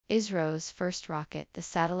ISRO's first rocket, the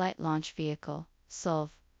Satellite Launch Vehicle, SLV,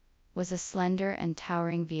 was a slender and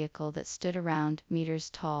towering vehicle that stood around meters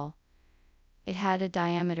tall. It had a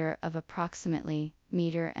diameter of approximately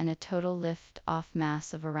meter and a total lift-off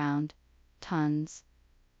mass of around tons.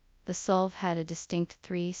 The SLV had a distinct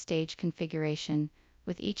three-stage configuration,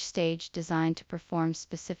 with each stage designed to perform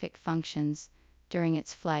specific functions during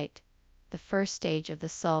its flight. The first stage of the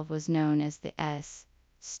SLV was known as the S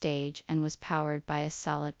stage and was powered by a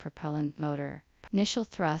solid propellant motor. Initial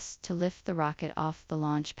thrust to lift the rocket off the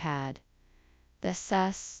launch pad. The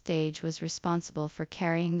SAS stage was responsible for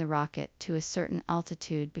carrying the rocket to a certain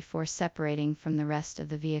altitude before separating from the rest of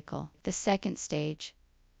the vehicle. The second stage,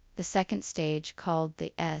 called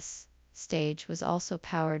the S stage, was also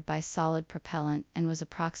powered by solid propellant and was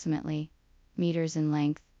approximately meters in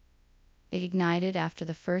length. It ignited after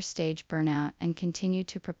the first stage burnout and continued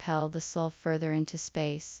to propel the SLV further into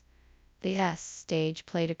space. The S stage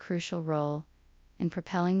played a crucial role in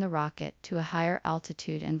propelling the rocket to a higher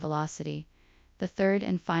altitude and velocity. The third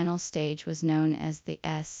and final stage was known as the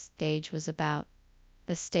S stage.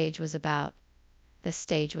 The stage was about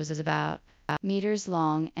meters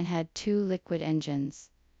long and had two liquid engines.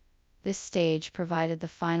 This stage provided the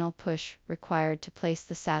final push required to place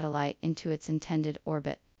the satellite into its intended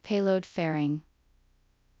orbit. Payload fairing.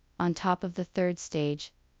 On top of the third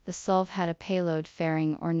stage, the SLV had a payload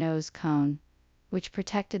fairing or nose cone, which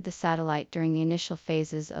protected the satellite during the initial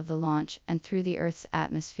phases of the launch and through the Earth's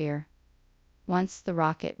atmosphere. Once the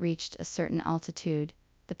rocket reached a certain altitude,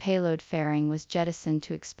 the payload fairing was jettisoned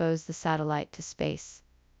to expose the satellite to space.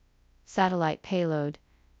 Satellite payload.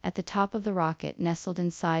 At the top of the rocket, nestled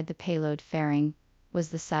inside the payload fairing, was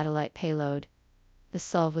the satellite payload. The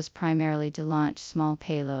SLV was primarily to launch small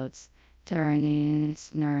payloads,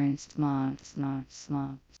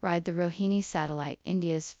 ride the Rohini satellite,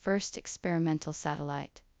 India's first experimental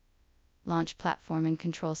satellite. Launch platform and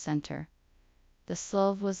control center. The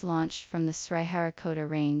SLV was launched from the Sriharikota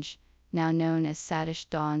range, now known as Satish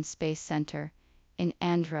Dhawan Space Center, in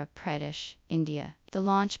Andhra Pradesh, India. The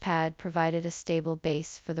launch pad provided a stable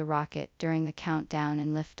base for the rocket during the countdown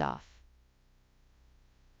and liftoff.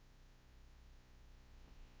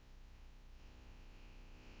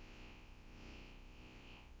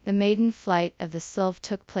 The maiden flight of the SLV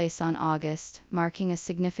took place on August, marking a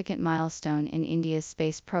significant milestone in India's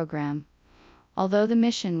space program. Although the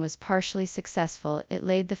mission was partially successful, it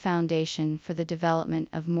laid the foundation for the development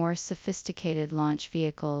of more sophisticated launch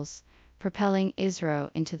vehicles, propelling ISRO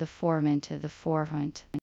into the forefront.